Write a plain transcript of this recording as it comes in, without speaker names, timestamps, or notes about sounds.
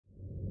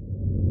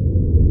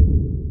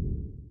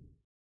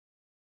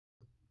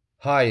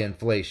High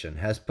inflation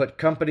has put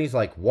companies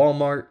like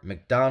Walmart,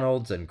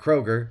 McDonald's, and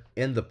Kroger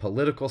in the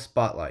political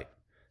spotlight.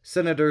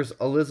 Senators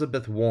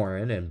Elizabeth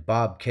Warren and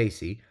Bob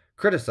Casey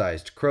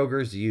criticized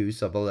Kroger's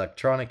use of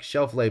electronic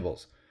shelf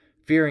labels,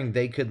 fearing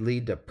they could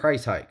lead to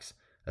price hikes,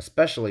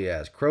 especially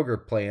as Kroger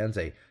plans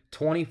a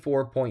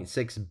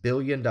 $24.6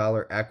 billion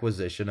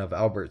acquisition of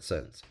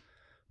Albertsons.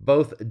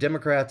 Both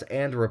Democrats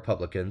and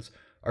Republicans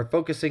are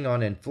focusing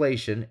on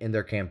inflation in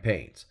their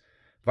campaigns.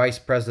 Vice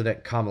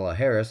President Kamala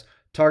Harris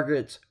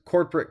targets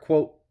corporate,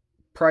 quote,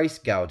 price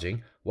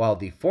gouging, while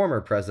the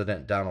former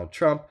President Donald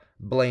Trump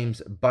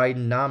blames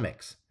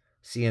Bidenomics,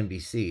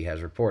 CNBC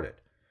has reported.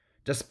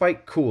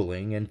 Despite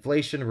cooling,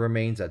 inflation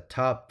remains a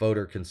top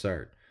voter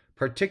concern,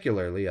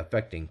 particularly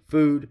affecting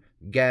food,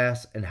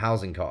 gas, and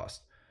housing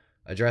costs.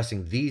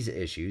 Addressing these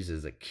issues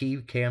is a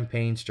key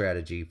campaign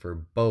strategy for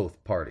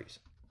both parties.